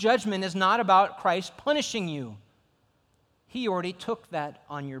 So this judgment is not about Christ punishing you. He already took that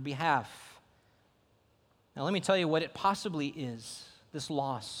on your behalf. Now let me tell you what it possibly is, this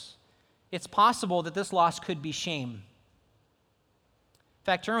loss. It's possible that this loss could be shame. In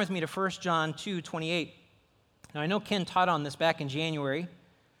fact, turn with me to 1 John 2:28. Now I know Ken taught on this back in January.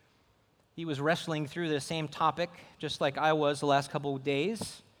 He was wrestling through the same topic, just like I was the last couple of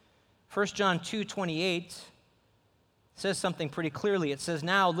days. 1 John 2:28 says something pretty clearly. It says,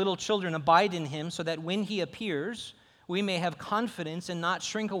 now, little children, abide in Him, so that when He appears, we may have confidence and not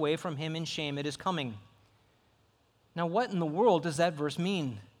shrink away from Him in shame at His coming. Now, what in the world does that verse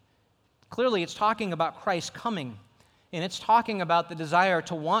mean? Clearly, it's talking about Christ coming. And it's talking about the desire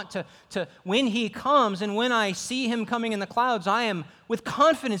to want to when He comes and when I see Him coming in the clouds, I am with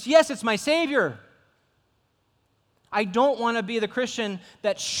confidence. Yes, it's my Savior. I don't want to be the Christian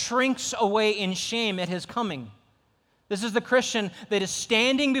that shrinks away in shame at His coming. This is the Christian that is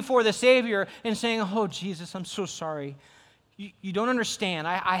standing before the Savior and saying, oh, Jesus, I'm so sorry. You don't understand.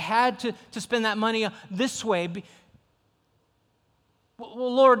 I had to spend that money this way.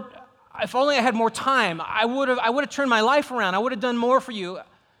 Well, Lord, if only I had more time, I would have turned my life around. I would have done more for you.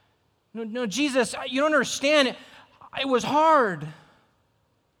 No, Jesus, you don't understand. It was hard.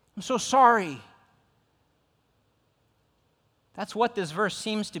 I'm so sorry. That's what this verse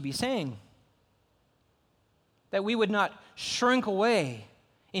seems to be saying. That we would not shrink away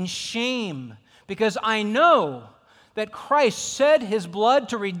in shame because I know that Christ shed his blood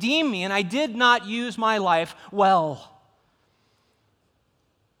to redeem me and I did not use my life well.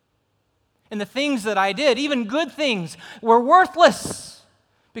 And the things that I did, even good things, were worthless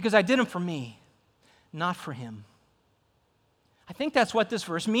because I did them for me, not for him. I think that's what this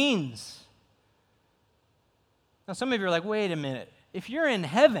verse means. Now, some of you are like, wait a minute. If you're in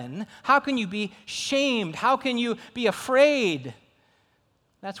heaven, how can you be shamed? How can you be afraid?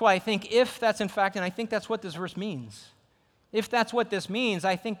 That's why I think if that's in fact, and I think that's what this verse means. If that's what this means,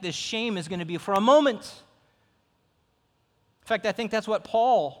 I think this shame is going to be for a moment. In fact, I think that's what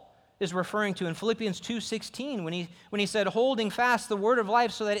Paul is referring to in Philippians 2:16 when he said, holding fast the word of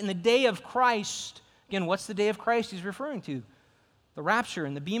life so that in the day of Christ, again, what's the day of Christ he's referring to? The rapture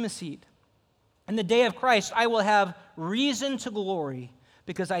and the bema seat. In the day of Christ, I will have reason to glory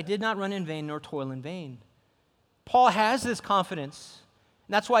because I did not run in vain nor toil in vain. Paul has this confidence.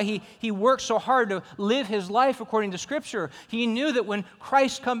 And that's why he worked so hard to live his life according to Scripture. He knew that when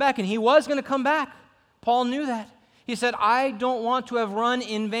Christ come back, and he was going to come back, Paul knew that. He said, I don't want to have run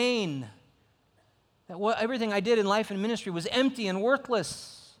in vain. That everything I did in life and ministry was empty and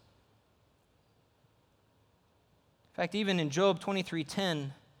worthless. In fact, even in Job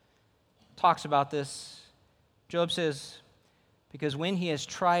 23:10, talks about this. Job says, because when he has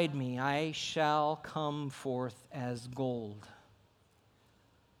tried me, I shall come forth as gold.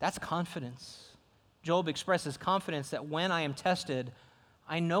 That's confidence. Job expresses confidence that when I am tested,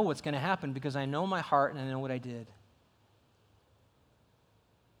 I know what's going to happen because I know my heart and I know what I did.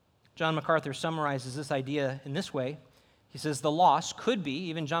 John MacArthur summarizes this idea in this way. He says the loss could be,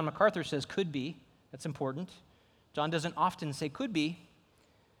 even John MacArthur says could be, that's important. John doesn't often say could be.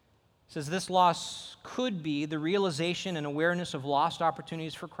 He says this loss could be the realization and awareness of lost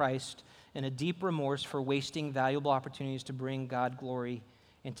opportunities for Christ and a deep remorse for wasting valuable opportunities to bring God glory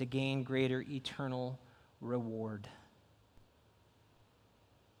and to gain greater eternal reward.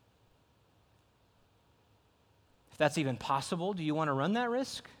 If that's even possible, do you want to run that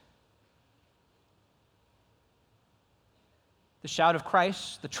risk? The shout of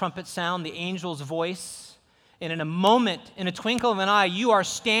Christ, the trumpet sound, the angel's voice, and in a moment, in a twinkle of an eye, you are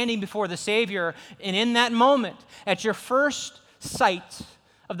standing before the Savior, and in that moment, at your first sight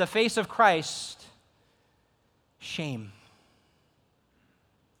of the face of Christ, shame.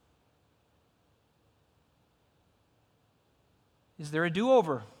 Is there a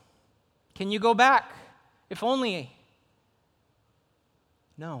do-over? Can you go back? If only.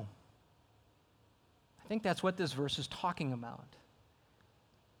 No. I think that's what this verse is talking about.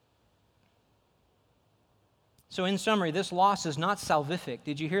 So in summary, this loss is not salvific.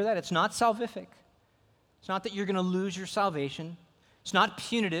 Did you hear that? It's not salvific. It's not that you're going to lose your salvation. It's not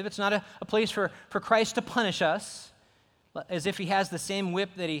punitive. It's not a place for Christ to punish us, as if he has the same whip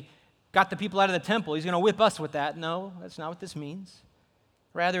that he got the people out of the temple. He's going to whip us with that. No, that's not what this means.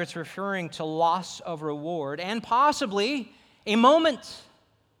 Rather, it's referring to loss of reward and possibly a moment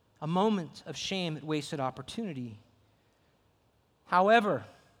of shame at wasted opportunity. However,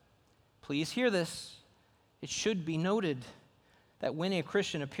 please hear this. It should be noted that when a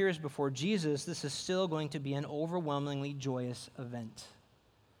Christian appears before Jesus, this is still going to be an overwhelmingly joyous event.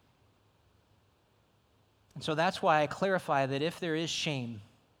 And so that's why I clarify that if there is shame,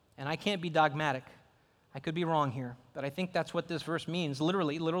 and I can't be dogmatic, I could be wrong here, but I think that's what this verse means,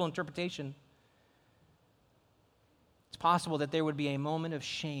 literally, literal interpretation. It's possible that there would be a moment of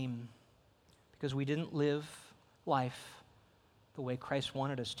shame because we didn't live life the way Christ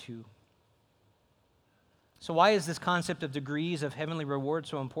wanted us to. So why is this concept of degrees of heavenly reward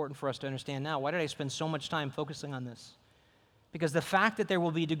so important for us to understand now? Why did I spend so much time focusing on this? Because the fact that there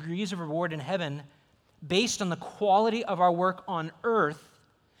will be degrees of reward in heaven based on the quality of our work on earth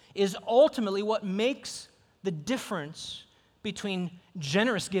is ultimately what makes the difference between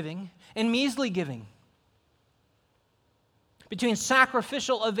generous giving and measly giving, between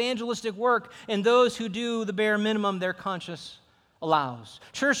sacrificial evangelistic work and those who do the bare minimum their conscience allows.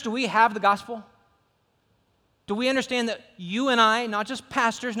 Church, do we have the gospel? Do we understand that you and I, not just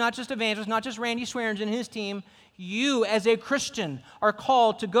pastors, not just evangelists, not just Randy Swearens and his team, you as a Christian are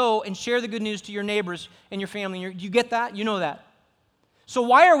called to go and share the good news to your neighbors and your family? You get that? You know that. So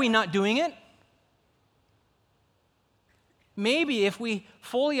why are we not doing it? Maybe if we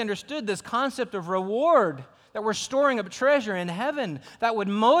fully understood this concept of reward, that we're storing up treasure in heaven, that would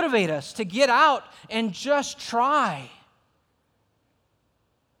motivate us to get out and just try.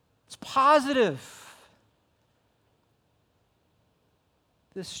 It's positive.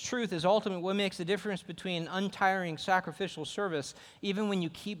 This truth is ultimately what makes the difference between untiring sacrificial service, even when you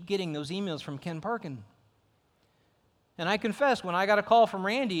keep getting those emails from Ken Parkin. And I confess, when I got a call from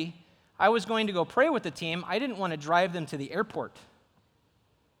Randy, I was going to go pray with the team. I didn't want to drive them to the airport.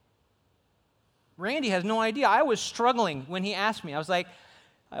 Randy has no idea. I was struggling when he asked me. I was like,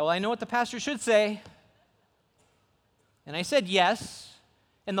 well, I know what the pastor should say. And I said yes.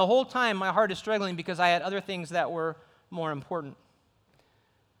 And the whole time, my heart is struggling because I had other things that were more important,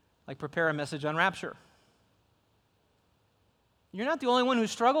 like prepare a message on rapture. You're not the only one who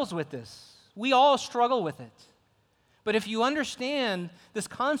struggles with this. We all struggle with it. But if you understand this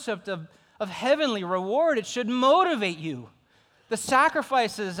concept of heavenly reward, it should motivate you. The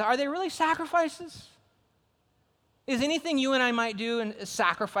sacrifices, are they really sacrifices? Is anything you and I might do a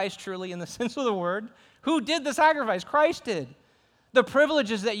sacrifice truly in the sense of the word? Who did the sacrifice? Christ did. The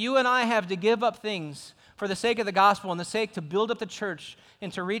privileges that you and I have to give up things for the sake of the gospel and the sake to build up the church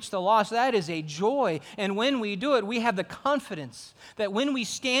and to reach the lost, that is a joy. And when we do it, we have the confidence that when we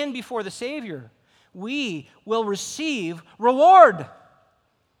stand before the Savior, we will receive reward.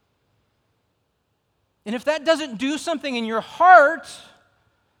 And if that doesn't do something in your heart,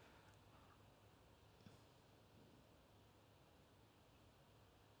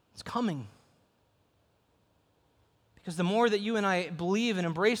 it's coming. Because the more that you and I believe and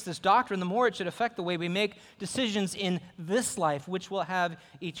embrace this doctrine, the more it should affect the way we make decisions in this life, which will have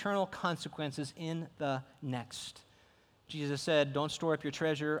eternal consequences in the next. Jesus said, don't store up your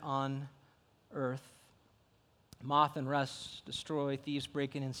treasure on earth. Moth and rust destroy, thieves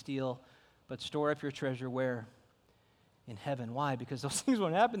break in and steal, but store up your treasure where? In heaven. Why? Because those things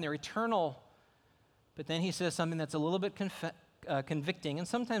won't happen. They're eternal. But then he says something that's a little bit convicting and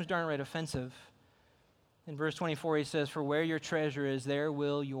sometimes darn right offensive. In verse 24, he says, for where your treasure is, there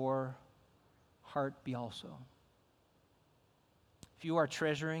will your heart be also. If you are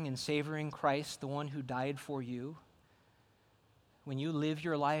treasuring and savoring Christ, the one who died for you, when you live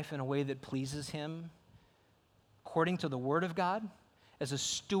your life in a way that pleases him, according to the Word of God, as a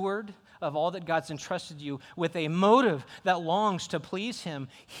steward of all that God's entrusted you with a motive that longs to please him,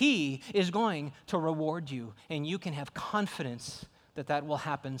 he is going to reward you, and you can have confidence that that will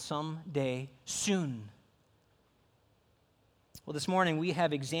happen someday soon. Well, this morning we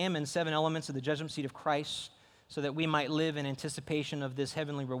have examined 7 elements of the judgment seat of Christ so that we might live in anticipation of this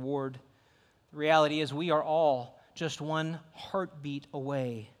heavenly reward. The reality is we are all just one heartbeat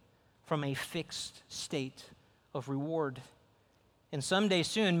away from a fixed state of reward. And someday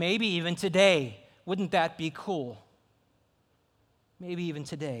soon, maybe even today, wouldn't that be cool? Maybe even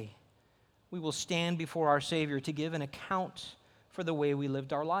today, we will stand before our Savior to give an account for the way we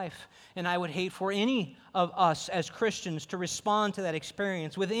lived our life. And I would hate for any of us as Christians to respond to that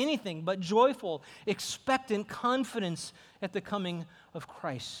experience with anything but joyful, expectant confidence at the coming of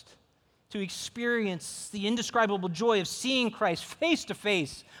Christ. To experience the indescribable joy of seeing Christ face to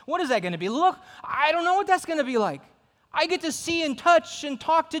face. What is that going to be? Look, I don't know what that's going to be like. I get to see and touch and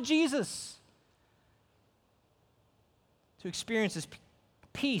talk to Jesus. To experience his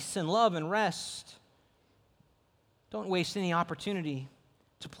peace and love and rest. Don't waste any opportunity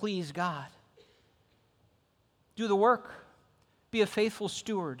to please God. Do the work. Be a faithful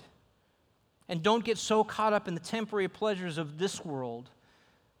steward. And don't get so caught up in the temporary pleasures of this world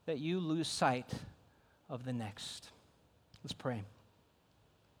that you lose sight of the next. Let's pray.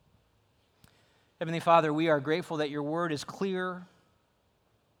 Heavenly Father, we are grateful that your word is clear,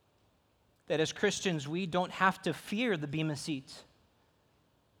 that as Christians we don't have to fear the bema seat,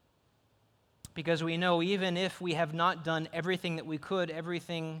 because we know even if we have not done everything that we could,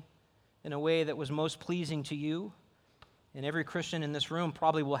 everything in a way that was most pleasing to you, and every Christian in this room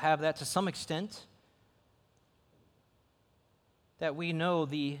probably will have that to some extent, that we know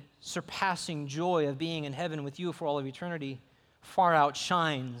the surpassing joy of being in heaven with you for all of eternity far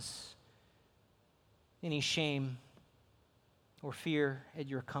outshines any shame or fear at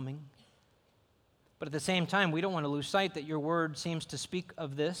your coming. But at the same time, we don't want to lose sight that your word seems to speak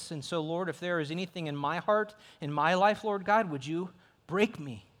of this. And so, Lord, if there is anything in my heart, in my life, Lord God, would you break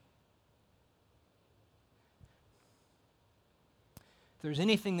me? If there's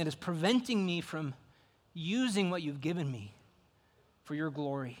anything that is preventing me from using what you've given me for your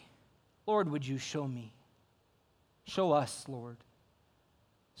glory, Lord, would you show me? Show us, Lord,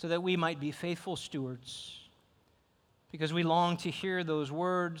 so that we might be faithful stewards, because we long to hear those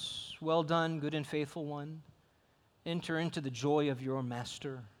words, well done, good and faithful one. Enter into the joy of your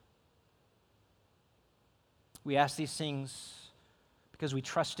master. We ask these things because we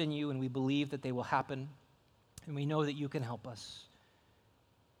trust in you and we believe that they will happen, and we know that you can help us.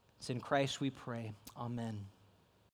 It's in Christ we pray. Amen.